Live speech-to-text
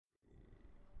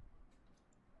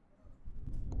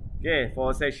Okay,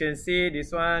 for section C,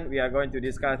 this one we are going to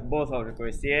discuss both of the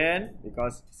question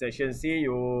because section C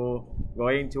you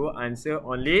going to answer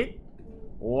only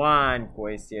one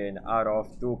question out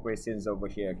of two questions over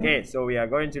here. Okay, so we are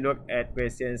going to look at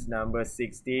questions number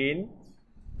 16.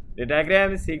 The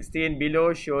diagram 16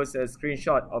 below shows a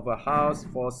screenshot of a house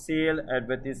for sale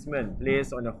advertisement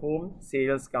placed on a home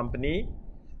sales company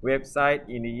website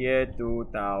in the year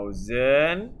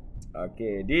 2000.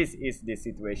 Okay, this is the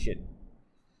situation.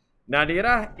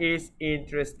 Nadira is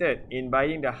interested in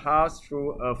buying the house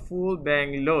through a full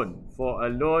bank loan for a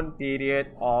loan period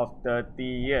of 30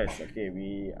 years. Okay,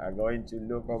 we are going to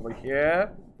look over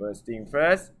here. First thing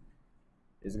first,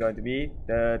 it's going to be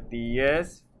 30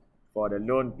 years for the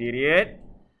loan period.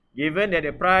 Given that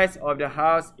the price of the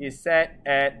house is set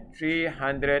at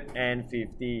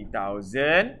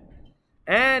 350,000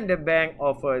 and the bank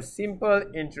offers simple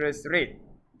interest rate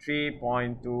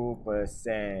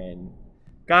 3.2%.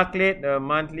 Calculate the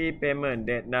monthly payment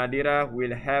that Nadira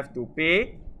will have to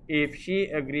pay if she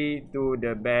agrees to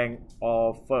the bank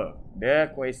offer.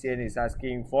 The question is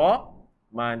asking for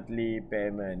monthly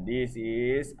payment. This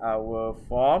is our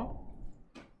form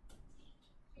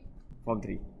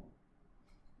 3.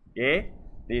 Okay,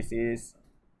 this is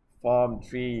form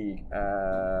 3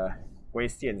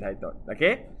 questions I thought.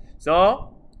 Okay,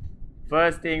 so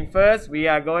first thing first, we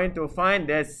are going to find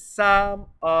the sum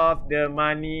of the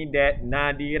money that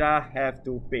Nadira have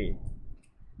to pay,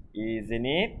 isn't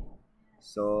it?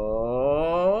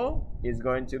 So it's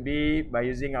going to be by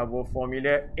using our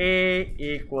formula A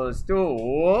equals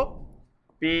to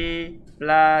P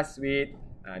plus with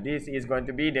this is going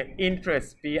to be the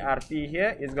interest. PRT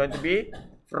here is going to be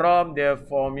from the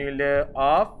formula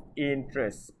of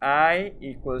interest. I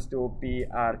equals to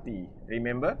PRT.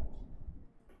 Remember?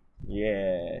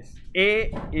 Yes.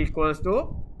 A equals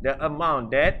to the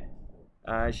amount that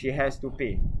she has to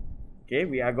pay. Okay,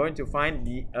 we are going to find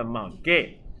the amount.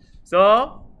 Okay,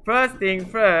 so first thing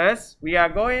first, we are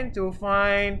going to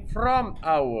find from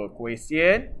our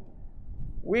question,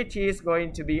 which is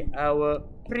going to be our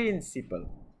principal.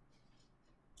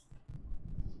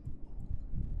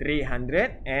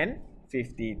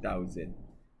 350,000.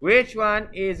 Which one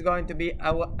is going to be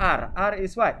our R? R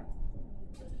is what?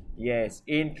 Yes,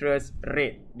 interest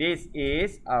rate. This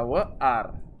is our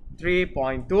R,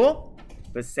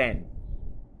 3.2%.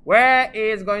 Where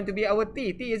is going to be our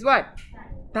T? T is what?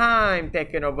 Time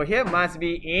taken over here must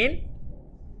be in,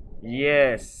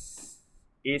 yes,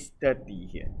 it's 30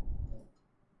 here.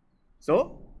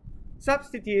 So,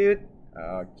 substitute.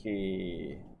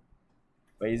 Okay.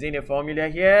 By using the formula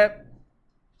here,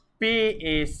 P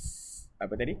is,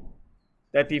 apa tadi?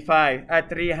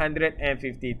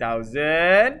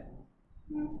 350,000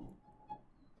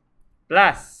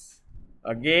 plus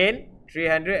again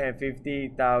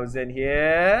 350,000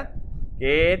 here,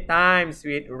 okay, times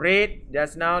with rate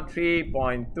just now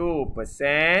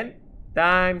 3.2%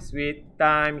 times with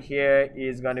time here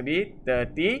is going to be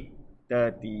 30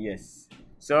 years.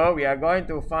 So we are going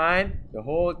to find the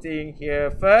whole thing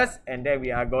here first and then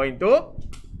we are going to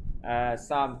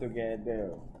sum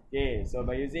together. Okay, so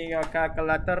by using your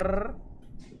calculator,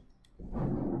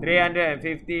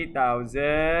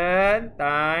 350,000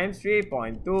 times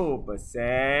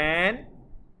 3.2%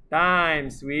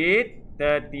 times with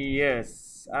 30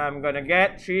 years. I'm gonna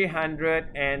get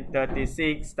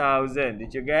 336,000.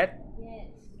 Did you get? Yes.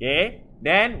 Okay,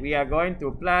 then we are going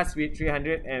to plus with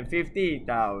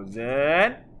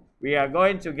 350,000. We are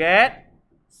going to get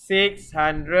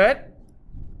 600.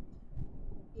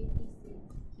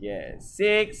 Yes,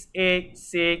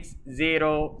 686,000.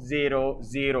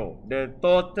 The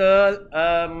total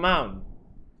amount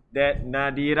that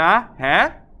Nadira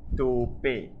have to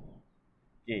pay.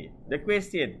 Okay, the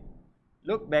question.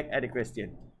 Look back at the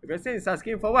question. The question is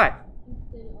asking for what?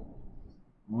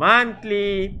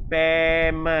 Monthly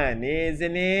payment,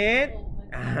 isn't it?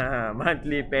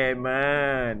 Monthly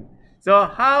payment. So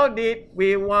how did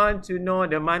we want to know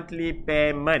the monthly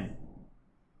payment?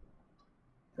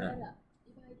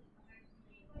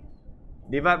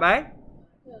 Divide by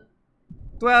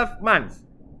 12 months.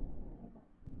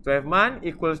 12 months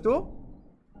equals to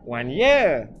 1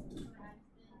 year.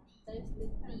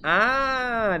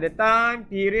 The time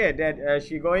period that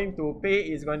she going to pay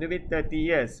is going to be 30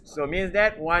 years. So means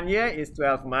that 1 year is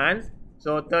 12 months.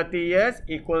 So 30 years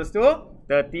equals to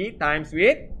 30 times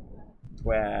with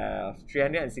 12.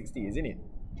 360, isn't it?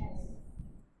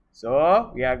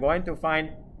 So we are going to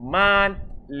find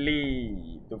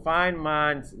monthly. To find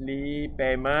monthly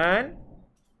payment,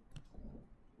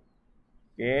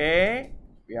 okay,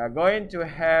 we are going to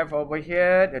have over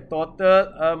here the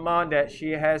total amount that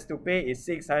she has to pay is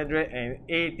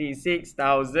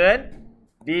 686,000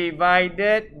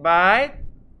 divided by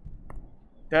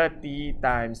 30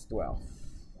 times 12.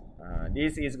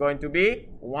 This is going to be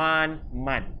 1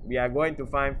 month. We are going to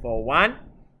find for 1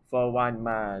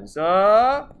 month.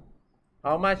 So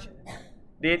how much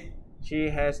did she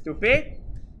has to pay?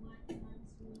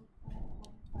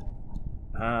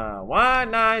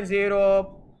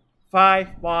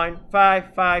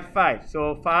 190.555.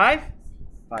 So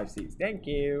 556. Thank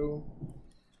you.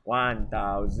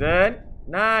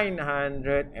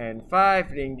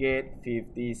 1,905 ringgit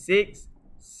 56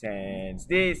 cents.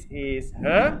 This is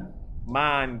her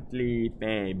monthly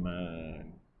payment.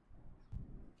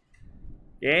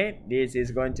 Okay, this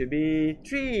is going to be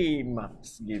 3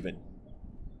 marks given.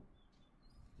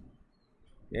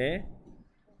 Okay.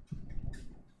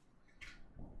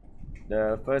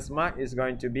 The first mark is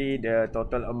going to be the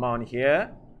total amount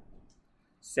here.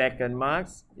 Second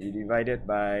marks is divided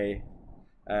by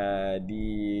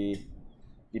the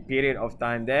period of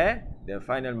time there. The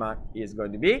final mark is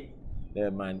going to be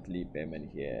the monthly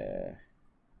payment here.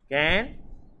 Can?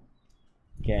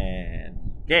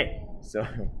 Okay, so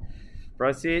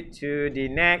proceed to the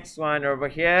next one over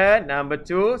here. Number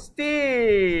 2,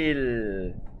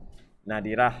 still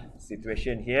Nadirah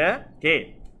situation here.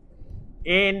 Okay.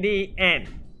 In the end,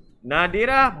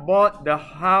 Nadirah bought the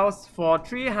house for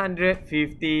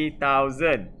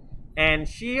 350,000 and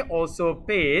she also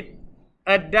paid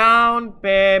a down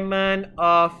payment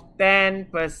of 10%.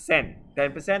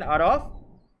 10% out of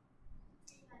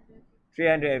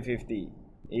 350,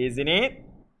 isn't it?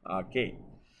 Okay.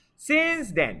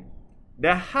 Since then,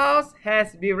 the house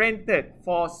has been rented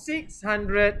for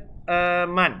 600 a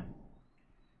month.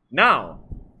 Now,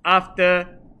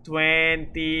 after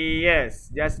 20 years.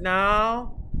 Just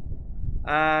now,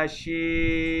 the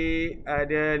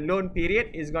loan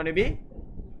period is going to be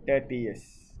 30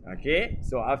 years. Okay,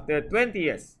 so after 20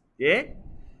 years, okay,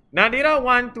 Nadirah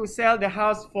want to sell the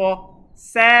house for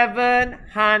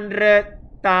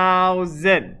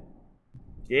 700,000.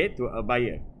 Okay, to a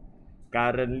buyer.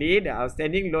 Currently, the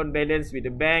outstanding loan balance with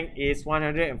the bank is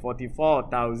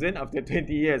 144,000 after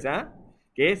 20 years.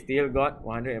 Okay, still got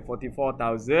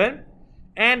 144,000.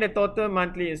 And the total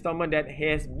monthly installment that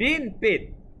has been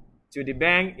paid to the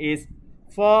bank is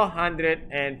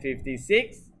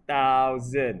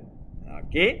 456,000.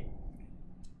 Okay.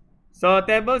 So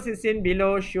table 16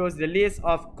 below shows the list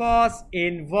of costs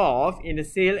involved in the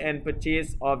sale and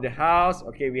purchase of the house.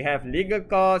 Okay, we have legal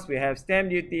costs, we have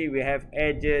stamp duty, we have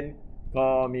agent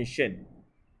commission.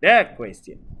 The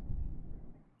question: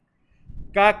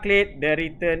 calculate the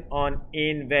return on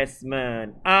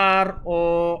investment,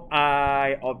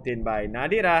 ROI, obtained by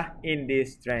Nadirah in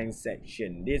this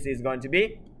transaction. This is going to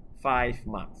be 5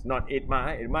 marks, not 8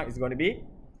 marks. 8 marks is going to be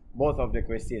both of the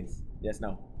questions just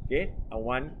now. Okay,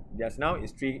 one just now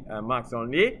is 3 marks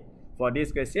only. For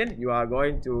this question, you are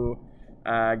going to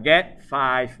get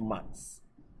 5 marks.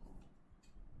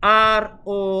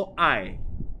 ROI,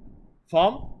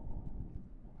 form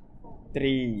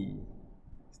 3.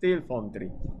 Still form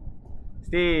 3.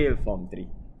 Still form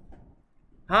 3.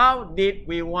 How did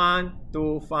we want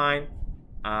to find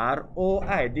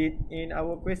ROI? Did in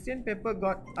our question paper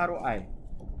got ROI?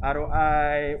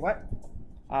 ROI what?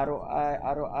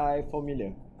 ROI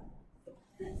formula?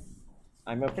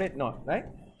 I'm afraid not, right?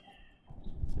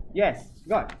 Yes,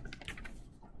 got.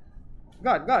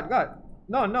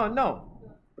 No.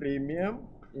 Premium,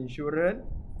 insurance.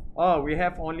 Oh, we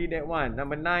have only that one.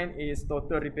 Number 9 is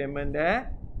total repayment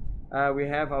there. We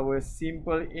have our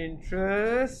simple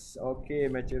interest. Okay,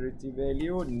 maturity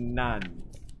value, none.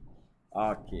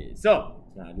 Okay, so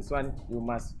this one you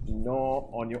must know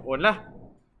on your own lah.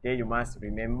 Okay, you must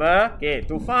remember. Okay,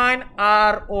 to find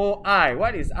ROI.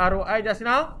 What is ROI just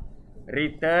now?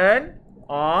 Return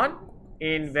on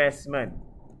investment.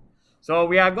 So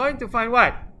we are going to find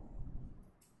what?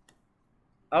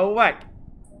 What?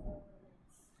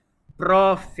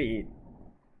 Profit.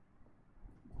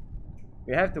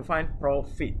 We have to find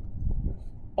profit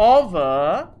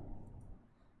over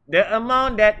the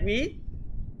amount that we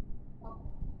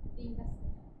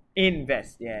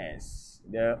invest. Yes.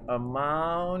 The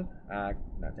amount,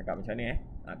 nak cakap macam ni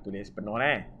tulis penuh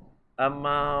lah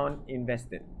amount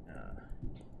invested.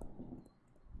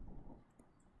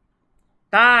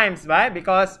 Times by,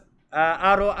 because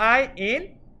ROI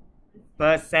in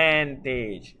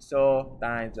percentage. So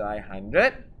times by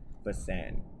 100%.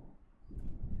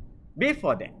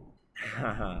 Before that,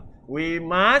 we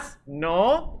must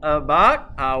know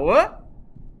about our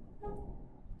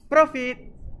profit.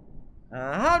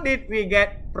 How did we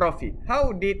get profit?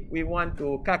 How did we want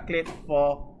to calculate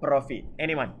for profit?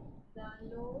 Anyone? The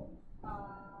loan,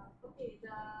 okay,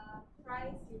 the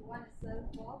price you want to sell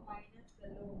for minus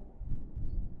the loan.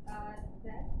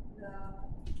 Then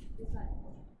this one.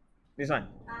 This one.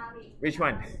 Wait. Which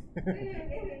one? Wait.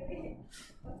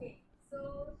 Okay,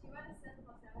 so she want to sell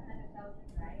for 700,000,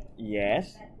 right?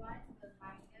 Yes. That one, the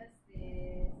minus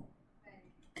is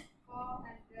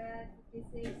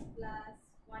 456 plus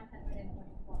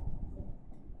 144.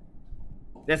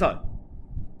 That's all.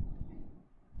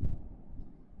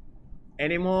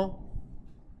 Any more?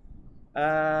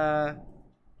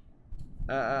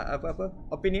 Apa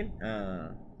opinion?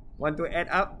 Want to add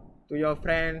up to your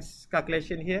friend's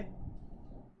calculation here?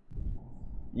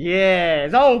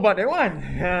 Yes. How about that one?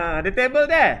 The table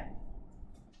there.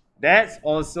 That's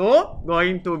also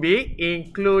going to be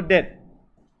included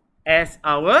as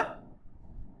our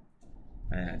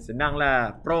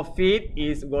senanglah. Profit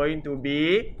is going to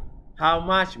be how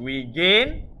much we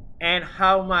gain and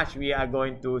how much we are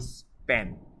going to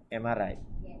spend. Am I right?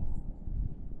 Yes.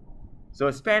 So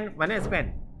spend, mana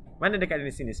spend? Mana dekat di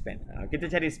sini spend? Kita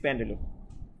cari spend dulu.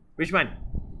 Which one?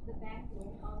 The bank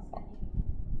loan outstanding.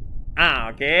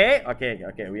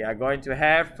 Okay. We are going to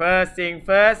have first thing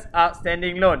first,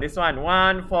 outstanding loan. This one,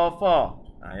 144.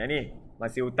 Yang ni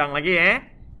masih hutang lagi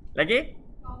Lagi?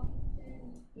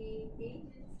 Commission,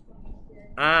 agents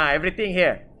commission. Everything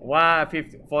here.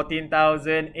 14,000,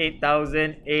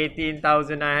 8,000,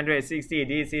 18,960.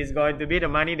 This is going to be the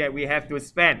money that we have to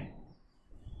spend.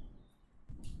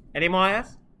 Any more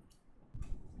else?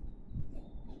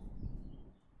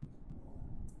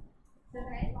 The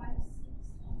rent,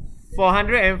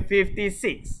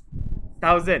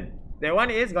 456,000. That one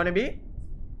is going to be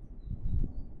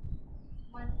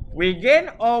monthly. we gain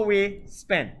or we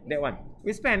spend. That one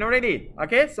we spend already.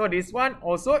 Okay, so this one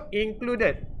also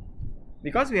included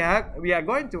because we are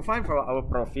going to find for our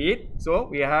profit. So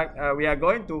we are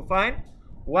going to find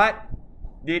what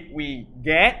did we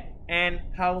get and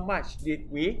how much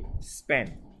did we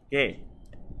spend. Okay,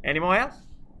 any more else?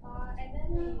 And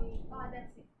then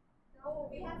that's it. No,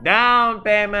 we have Down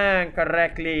payment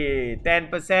correctly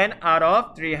 10% out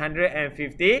of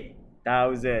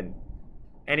 350,000.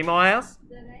 Any more else?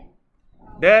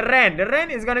 the rent. The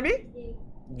rent is gonna be Okay.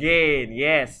 gain.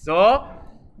 Yes. So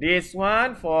this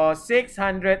one for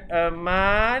 600 a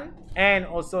month and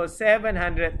also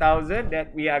 700,000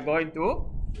 that we are going to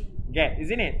get,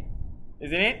 isn't it?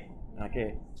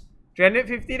 Okay.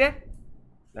 350 there?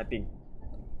 Nothing.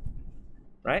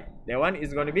 Right? That one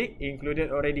is going to be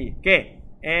included already. Okay.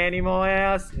 Any more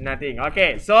else? Nothing.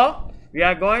 Okay. So we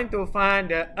are going to find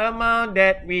the amount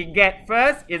that we get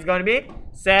first is going to be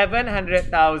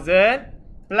 700,000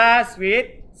 plus with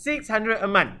 600 a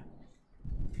month.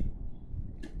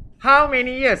 How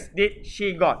many years did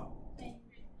she got?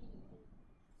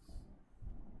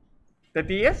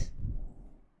 30 years?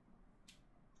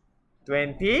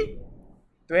 20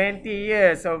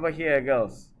 years over here,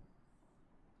 girls.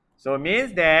 So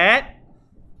means that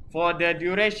for the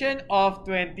duration of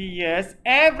 20 years,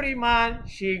 every month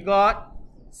she got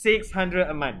 600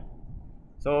 a month.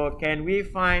 So can we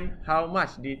find how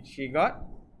much did she got?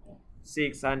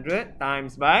 600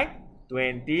 times by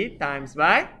 20 times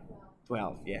by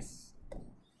 12. Yes.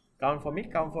 Count for me.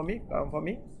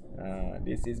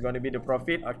 This is going to be the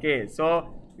profit. Okay, so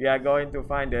we are going to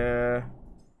find the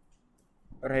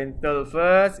rental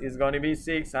first. Is going to be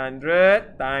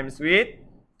 600 times with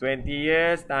 20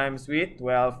 years times with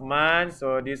 12 months.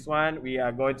 So this one we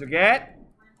are going to get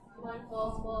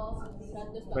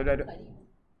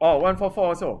 144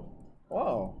 also.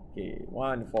 Oh, okay,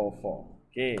 144.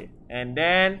 Okay, and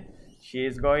then she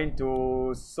is going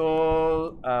to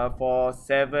sold for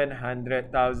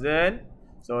 700,000.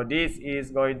 So this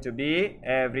is going to be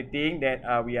everything that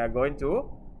we are going to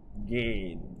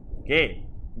gain. Okay,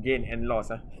 gain and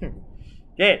loss.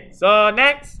 Okay, so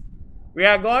next we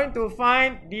are going to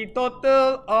find the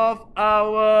total of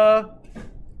our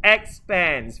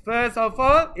expense. First of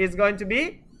all, is going to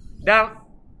be down.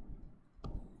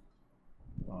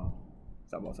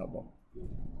 Sabar.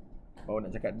 Oh,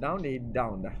 nak cakap down, dia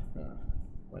down dah.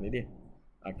 Mana dia?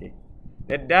 Okay.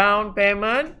 The down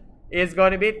payment is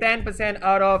going to be 10%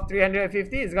 out of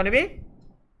 350. Is going to be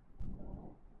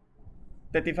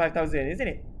 35,000, isn't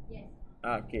it? Yes.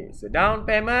 Okay, so down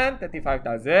payment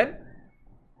 35,000.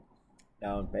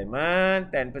 Down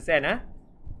payment 10%,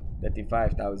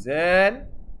 35,000.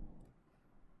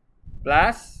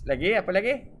 Plus lagi apa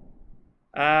lagi?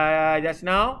 Just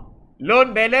now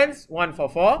loan balance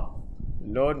 144.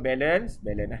 Loan balance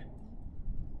balance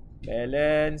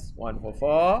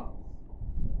 144.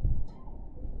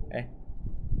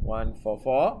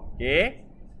 144. Okay.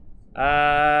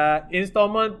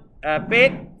 Installment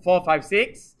paid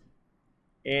 456.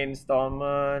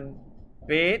 Installment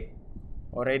paid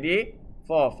already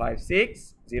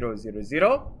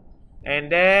 456,000.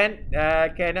 And then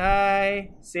can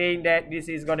I say that this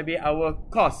is going to be our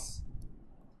cost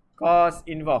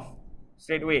involved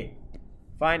straight away.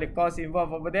 Find the cost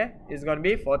involved over there. It's going to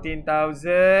be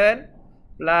 14,000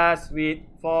 plus with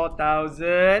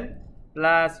 4,000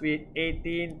 plus with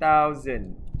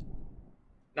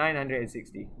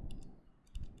 18,960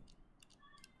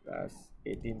 plus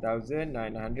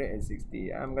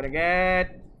 18,960. I'm going to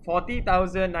get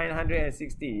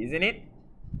 40,960, isn't it?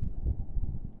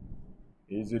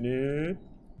 Isn't it?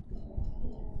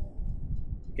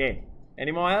 Okay.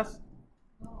 Any more else?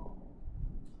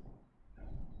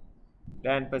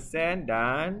 10%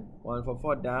 done.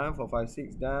 144 done.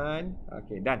 456 done.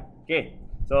 Okay, done. Okay.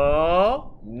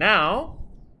 So now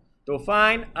to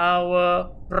find our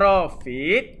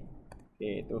profit.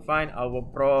 Okay, to find our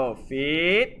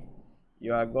profit,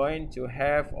 you are going to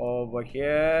have over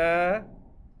here.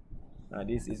 Now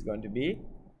this is going to be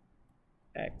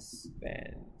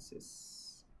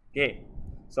expenses. Okay,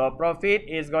 so profit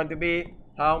is going to be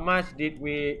how much did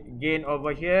we gain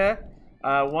over here?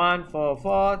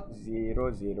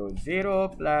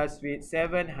 144,000 plus with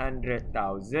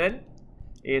 700,000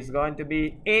 is going to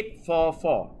be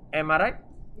 844. Am I right?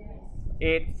 Yes.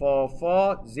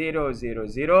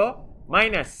 844,000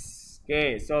 minus.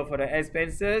 Okay, so for the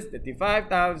expenses,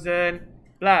 35,000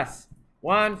 plus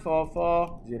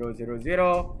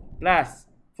 144,000 plus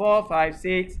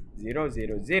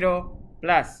 456,000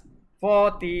 plus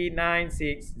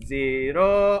 4960.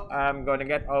 I'm gonna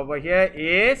get over here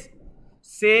is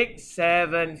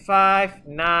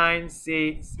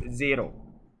 675,960.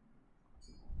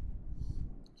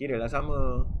 Kira lah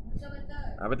sama.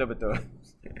 Betul.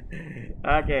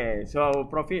 Okay, so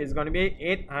profit is going to be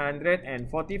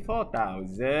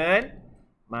 844,000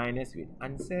 minus with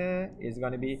answer is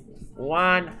going to be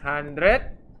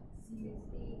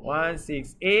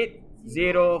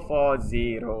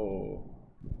 168,040.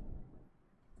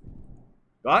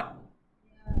 Got?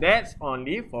 That's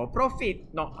only for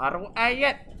profit, not ROI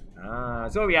yet.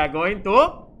 So we are going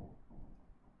to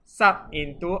sub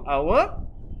into our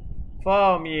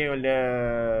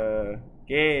formula.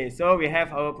 Okay, so we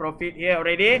have our profit here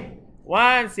already.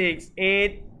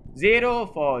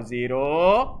 168,040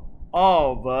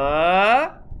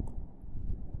 over.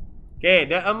 Okay,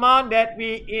 the amount that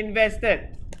we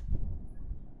invested.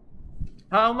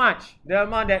 How much? The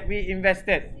amount that we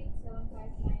invested.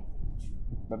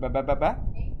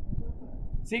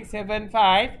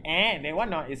 675, and the one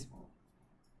now is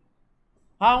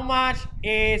how much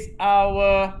is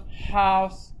our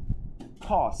house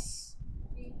cost?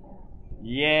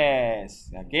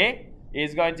 Yes, okay,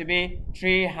 it's going to be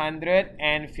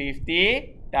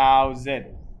 350,000.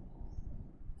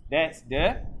 That's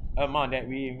the amount that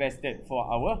we invested for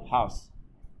our house.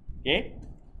 Okay,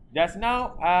 just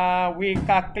now we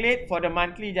calculate for the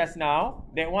monthly just now.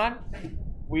 That one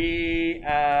we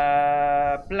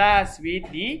plus with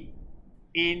the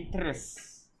interest.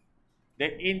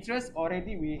 The interest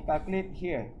already we calculate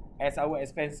here as our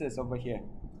expenses over here.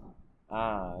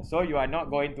 So you are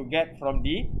not going to get from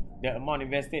the amount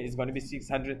invested is going to be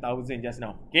 600,000 just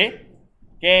now. Okay.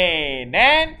 Okay.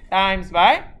 Then times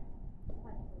by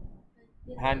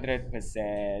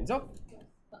 100%. So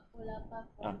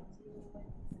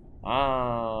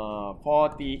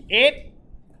 48.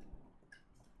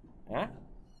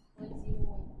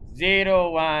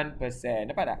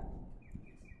 0.01%. Dapat tak?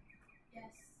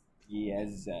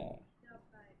 Yes.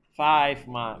 5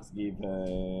 marks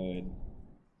given.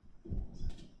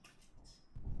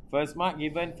 First mark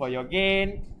given for your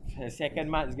gain. Second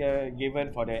mark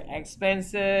given for the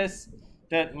expenses.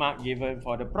 Third mark given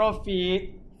for the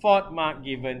profit. Fourth mark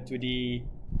given to the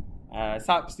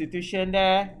substitution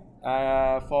there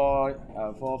for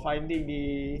finding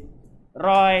the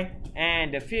ROI.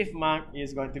 And the fifth mark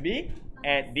is going to be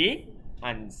at the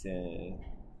answer.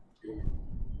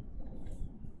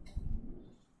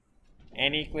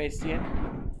 Any question?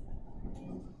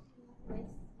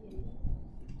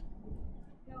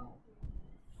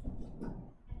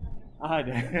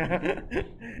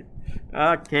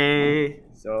 Okay,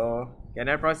 so can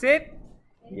I proceed?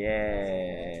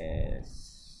 Yes.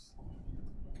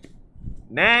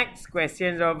 Next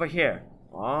questions over here.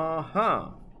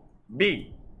 B.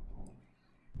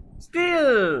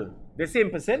 Still the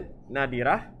same person,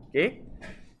 Nadira. Okay.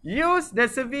 Use the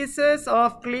services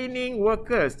of cleaning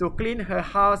workers to clean her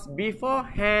house before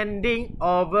handing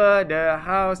over the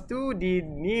house to the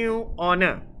new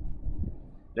owner.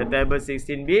 The table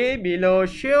 16b below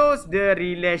shows the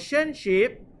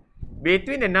relationship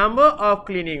between the number of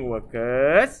cleaning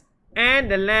workers and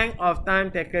the length of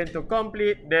time taken to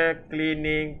complete the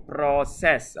cleaning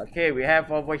process. Okay, we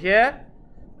have over here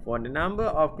for the number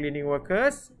of cleaning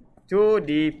workers to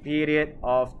the period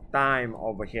of time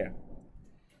over here.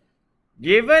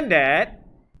 Given that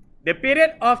the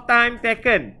period of time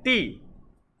taken, T,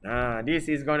 this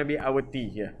is going to be our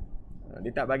T here.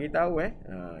 Dia tak bagi tahu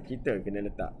kita kena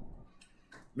letak.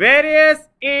 Varies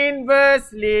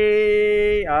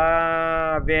inversely,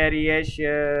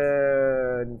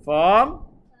 variation from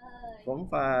 5.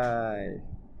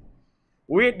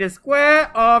 With the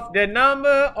square of the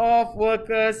number of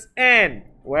workers n.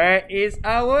 Where is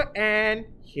our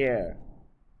n? Here.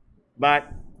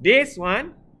 But this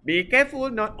one, be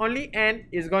careful, not only n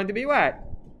is going to be what?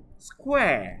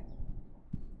 Square.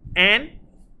 N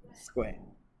square.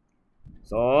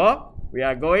 So, we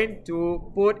are going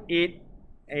to put it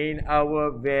in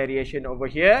our variation over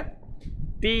here.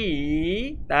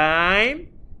 T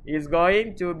time is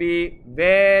going to be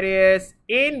varies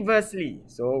inversely.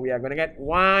 So, we are going to get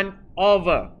 1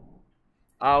 over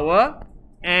our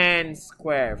n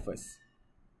square first.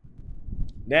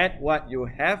 That's what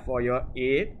you have for your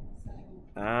 8.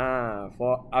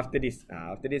 For after this.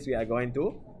 After this, we are going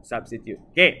to substitute.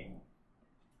 Okay.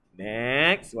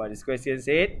 Next, what this question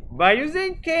said. By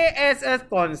using K as a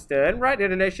constant, write the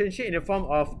relationship in the form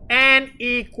of an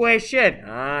equation.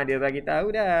 Dia bagi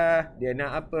tahu dah. Dia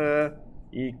nak apa?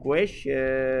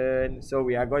 Equation. So,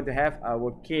 we are going to have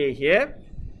our K here.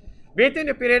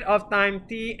 Between the period of time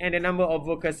T and the number of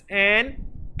workers N.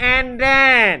 And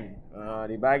then,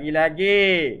 dibagi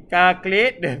lagi.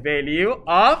 Calculate the value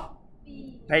of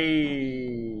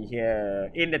P here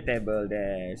in the table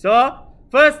there. So,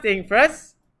 first thing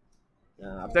first.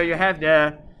 After you have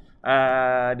the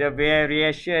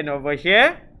variation over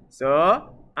here,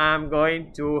 so I'm going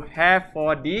to have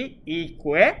for the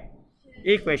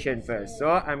equation first. So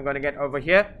I'm going to get over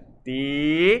here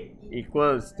T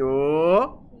equals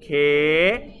to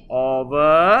K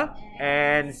over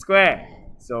n square.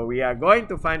 So we are going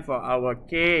to find for our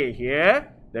K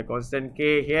here, the constant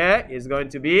K here is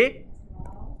going to be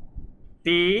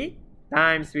T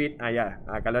times with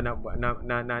kalau nak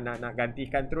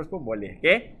gantikan terus pun boleh.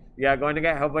 Okay, we are going to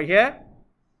get over here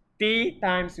T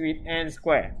times with n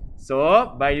square.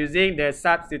 So by using the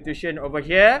substitution over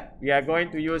here, we are going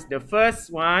to use the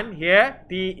first one here.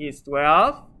 T is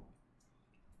 12,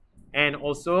 and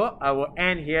also our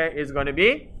n here is going to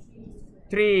be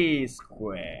 3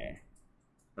 square.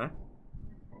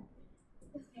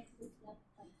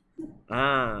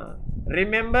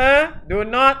 Remember, do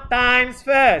not times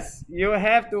first. You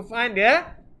have to find the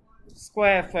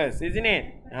square first, isn't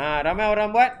it? Ramai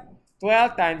orang buat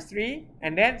 12 times 3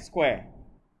 and then square.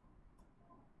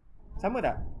 Sama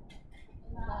tak?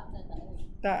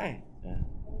 Tak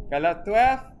Kalau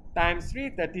 12 times 3,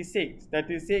 36.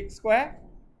 36 square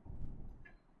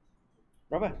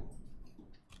berapa?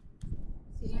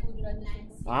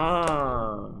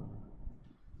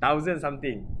 1000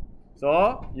 something.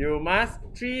 So, you must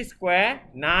 3 square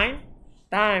 9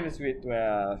 times with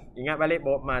 12. Ingat balik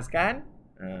bawa mas kan?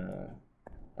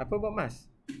 Apa bawa mas?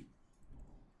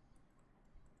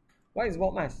 What is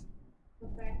bawa mas?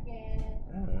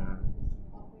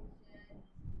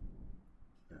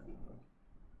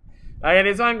 Okay,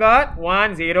 this one got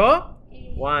 108.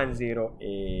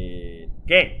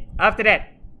 Okay, after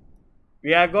that,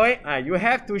 we are going, you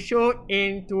have to show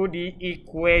into the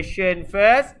equation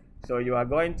first. So you are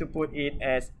going to put it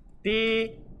as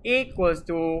T equals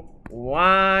to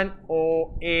 108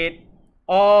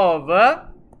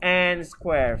 over n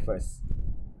square first.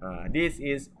 This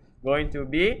is going to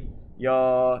be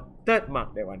your third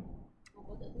mark, that one.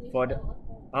 For the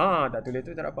tak tulis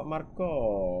tu tak dapat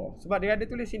markah. Sebab dia ada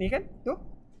tulis sini kan? Tu.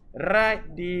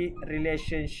 Write the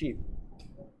relationship.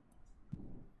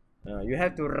 You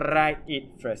have to write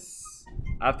it first.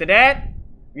 After that,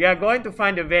 we are going to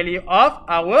find the value of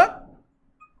our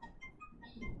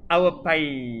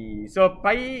pi. So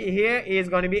pi here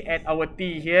is going to be at our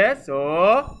T here. So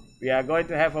we are going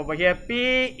to have over here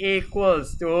P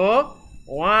equals to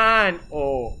 108.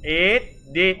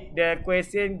 Did the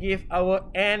question give our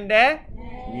n there?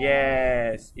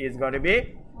 Yes. It's going to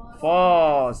be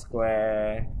 4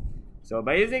 square. So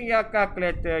by using your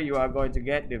calculator, you are going to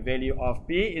get the value of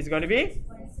P is going to be?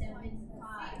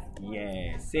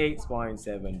 Yes,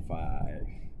 6.75.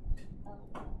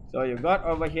 So you got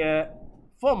over here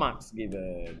 4 marks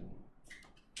given.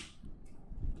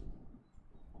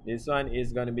 This one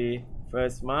is going to be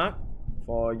first mark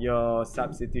for your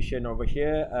substitution over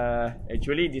here.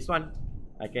 Actually, this one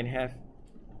I can have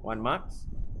 1 marks.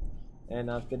 And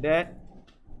after that,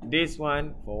 this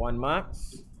one for 1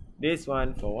 marks. This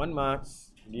one for 1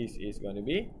 marks. This is going to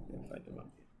be 5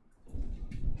 marks.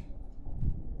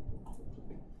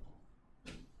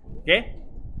 Okay.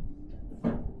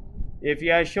 If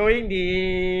you are showing the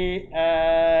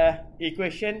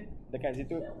equation dekat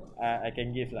situ, I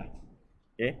can give lah.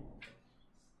 Okay.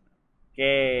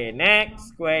 Okay,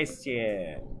 next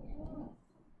question.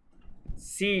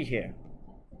 See here.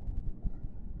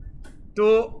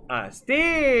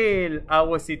 Still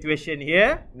our situation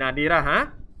here, Nadira,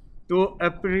 to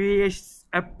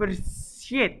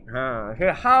appreciate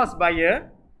her house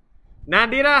buyer,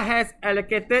 Nadira has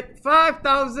allocated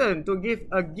 5,000 to give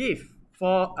a gift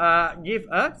for give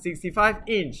a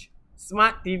 65-inch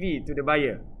smart TV to the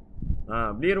buyer.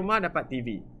 Beli rumah dapat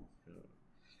TV.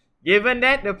 Given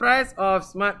that the price of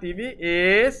smart TV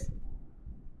is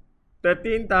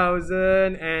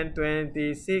 13,026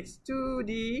 to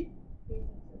the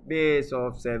base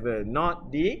of 7, not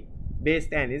the base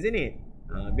 10, isn't it?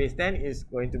 Base 10 is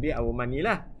going to be our money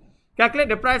lah.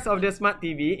 Calculate the price of the smart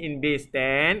TV in base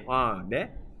 10.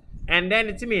 There. And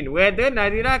then determine whether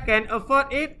Nadira can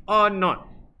afford it or not.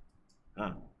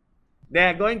 There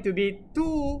are going to be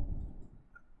 3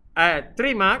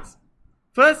 marks.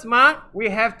 First mark, we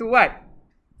have to what?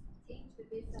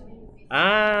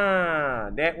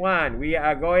 That one we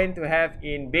are going to have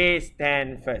in base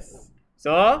 10 first.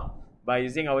 So, by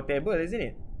using our table, isn't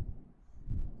it?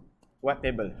 What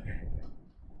table?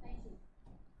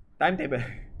 Timetable.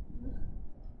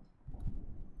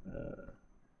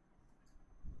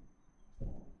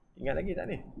 Ingat lagi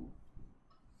tak ni?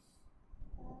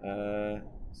 1,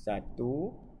 3,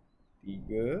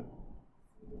 0,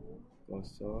 2,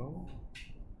 6.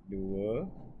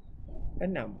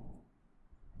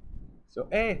 So,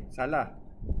 salah.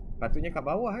 Patutnya kat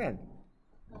bawah kan?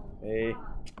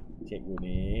 Cikgu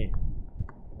ni.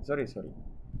 Sorry.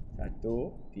 1, 3,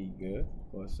 0,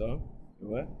 2, 6.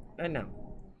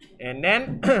 And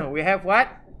then, we have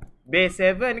what? Base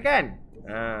 7 kan?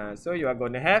 So, you are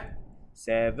going to have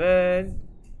 7,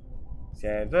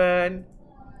 7,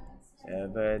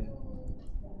 7.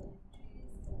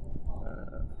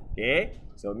 Okay.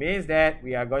 So, means that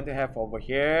we are going to have over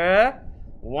here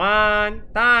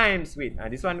 1 times with,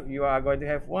 this one you are going to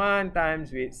have 1 times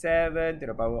with 7 to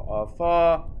the power of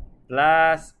 4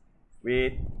 plus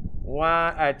with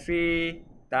 3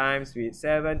 times with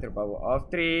 7 to the power of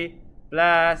 3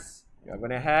 plus you are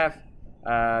going to have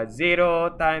 0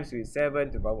 times with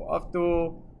 7 to the power of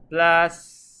 2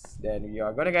 plus then you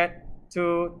are going to get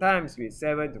 2 times with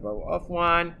 7 to the power of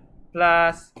 1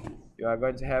 plus you are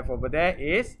going to have over there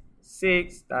is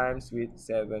 6 times with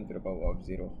 7 to the power of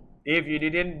 0. If you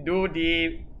didn't do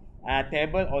the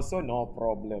table also no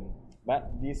problem.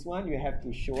 But this one you have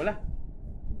to show lah.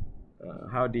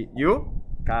 How did you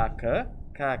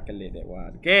calculate that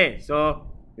one? Okay, so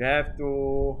you have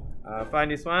to find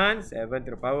this one. 7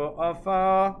 to the power of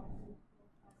 4.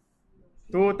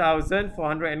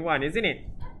 2,401, isn't it?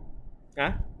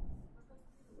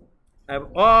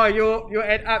 Oh, you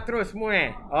add up terus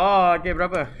semua Oh, okay,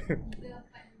 berapa?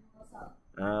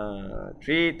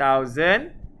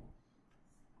 3,000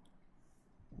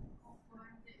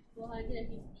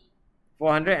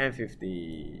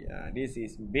 450. This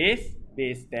is base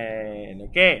 10.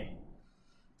 Okay.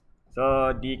 So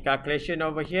the calculation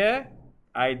over here,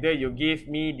 either you give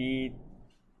me the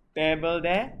table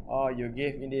there or you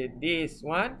give me this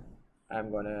one. I'm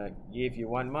gonna give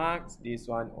you 1 mark. This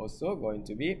one also going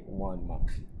to be 1 mark.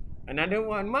 Another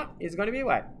 1 mark is going to be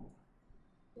what?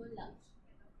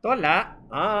 Tolak.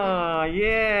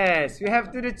 Yes. You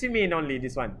have to determine only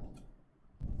this one.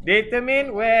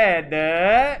 Determine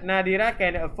whether Nadira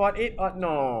can afford it or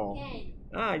no.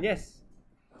 Yes.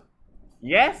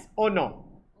 Yes or no.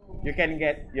 You can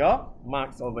get your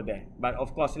marks over there. But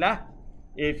of course lah,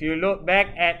 if you look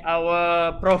back at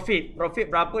our profit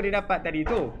berapa dia dapat tadi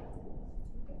tu?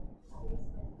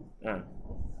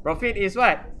 Profit is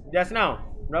what? Just now.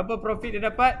 Berapa profit dia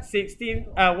dapat?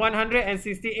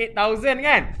 168,000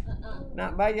 kan?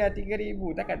 Nak bayar 3,000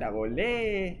 takkan tak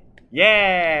boleh.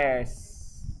 Yes.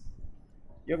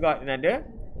 You got another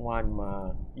 1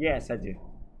 mark. Yes saja.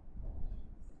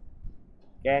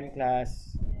 Can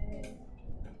class?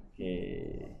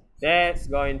 Okay. That's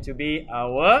going to be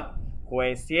our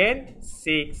question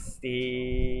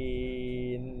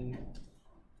 16.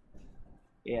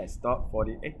 Yes, stop for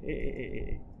the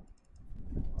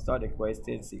start the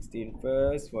question 16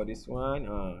 first for this one.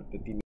 30